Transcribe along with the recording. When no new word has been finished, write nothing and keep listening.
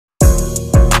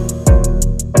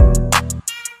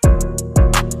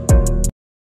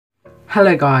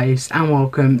Hello guys and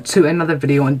welcome to another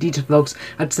video on Detail Vlogs,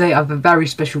 and today I have a very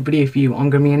special video for you. I'm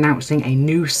going to be announcing a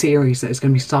new series that is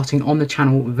going to be starting on the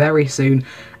channel very soon.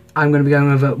 I'm going to be going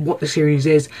over what the series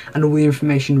is and all the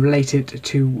information related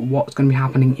to what's going to be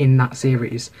happening in that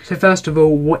series. So first of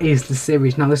all, what is the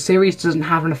series? Now the series doesn't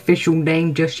have an official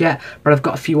name just yet, but I've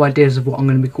got a few ideas of what I'm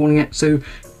going to be calling it. So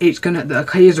it's going to,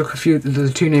 here's a few of the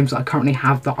two names that I currently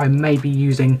have that I may be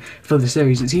using for the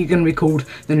series. It's either going to be called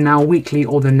the Now Weekly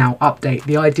or the Now Update.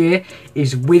 The idea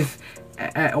is with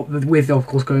of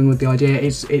course going with the idea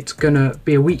is it's gonna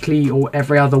be a weekly or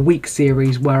every other week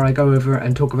series where I go over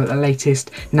and talk about the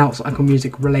latest Now Cycle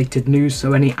Music related news.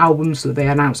 So any albums that they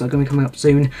announce that are going to be coming up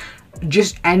soon,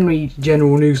 just any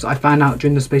general news that I found out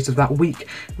during the space of that week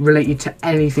related to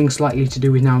anything slightly to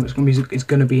do with Now Cycle Music is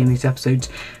going to be in these episodes.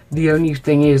 The only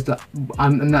thing is that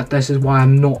this is why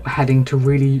I'm not heading to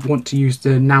really want to use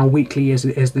the Now Weekly as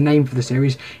the name for the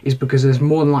series, is because there's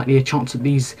more than likely a chance that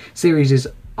these series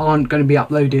aren't going to be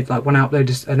uploaded. Like when I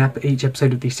upload each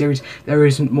episode of these series, there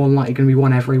isn't more than likely going to be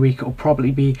one every week. It'll probably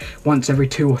be once every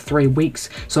 2 or 3 weeks.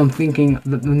 So I'm thinking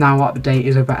that the Now Update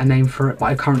is a better name for it, but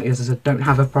I currently, as I said, don't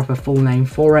have a proper full name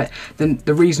for it. Then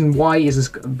the reason why is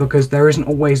because there isn't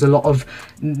always a lot of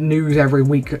news every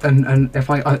week, and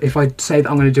if I say that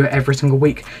I'm going to do it every single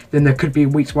week, then there could be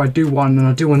weeks where I do one and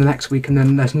I do one the next week and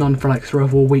then there's none for like 3 or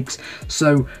 4 weeks.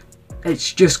 So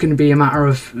it's just going to be a matter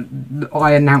of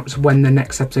I announce when the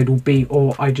next episode will be,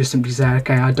 or I just simply say,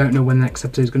 okay, I don't know when the next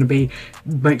episode is going to be.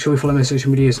 Make sure you follow my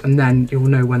social medias and then you'll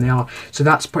know when they are. So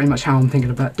that's pretty much how I'm thinking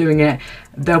about doing it.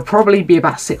 They'll probably be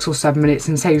about 6 or 7 minutes,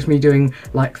 and saves me doing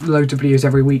like loads of videos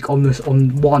every week on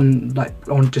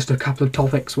just a couple of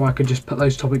topics, where I could just put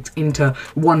those topics into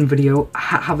one video,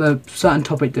 have a certain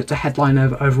topic that's a headline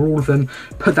over all of them,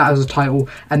 put that as a title,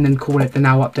 and then call it the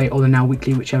Now Update or the Now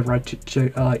Weekly, whichever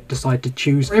I decide to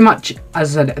choose. Pretty much,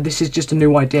 as I said, this is just a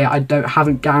new idea. I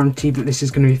haven't guaranteed that this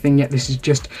is going to be a thing yet. This is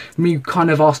just me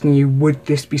kind of asking you, would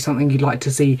this be something you'd like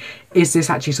to see? Is this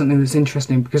actually something that's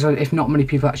interesting? Because if not many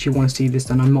people actually want to see this,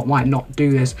 then I might not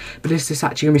do this. But is this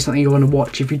actually going to be something you want to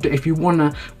watch? If you want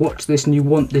to watch this and you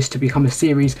want this to become a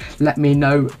series, let me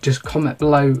know. Just comment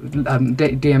below,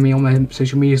 DM me on my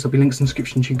social media. There'll be links in the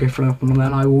description. You can go follow up on that,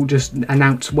 and I will just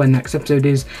announce when next episode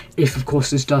is. If of course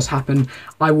this does happen,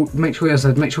 I will make sure, as I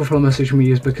said, make sure to follow my social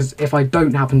medias, because if I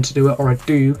don't happen to do it, or I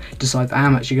do decide that I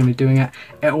am actually going to be doing it,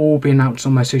 it will all be announced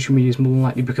on my social medias more than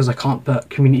likely, because I can't put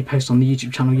community posts on the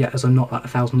YouTube channel yet, as I'm not at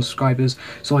 1,000 subscribers.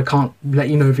 So I can't let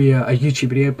you know via a YouTube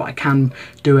video, but I can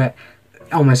do it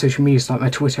on my social medias like my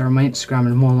Twitter and my Instagram,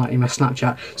 and more than likely my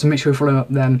Snapchat. So make sure you follow up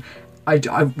them.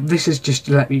 This is just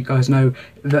to let you guys know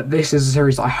that this is a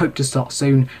series that I hope to start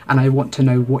soon, and I want to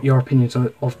know what your opinions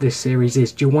of this series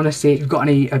is. Do you want to see it? If you've got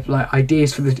any like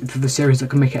ideas for the series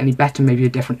that can make it any better, maybe a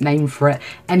different name for it,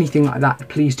 anything like that,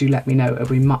 please do let me know. It'll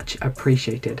be much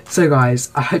appreciated. So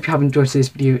guys, I hope you have enjoyed this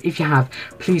video. If you have,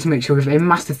 please make sure to give it a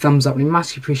massive thumbs up. It'll be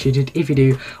massively appreciated if you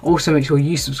do. Also make sure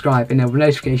you subscribe and enable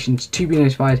notifications to be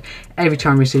notified every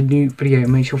time we see a new video.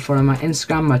 Make sure to follow my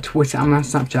Instagram, my Twitter and my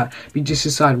Snapchat. Be just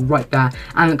decide right there,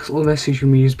 and links to all their social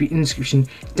medias be in the description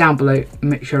down below.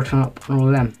 Make sure to turn up on all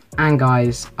of them. And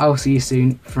guys, I'll see you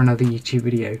soon for another YouTube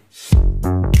video.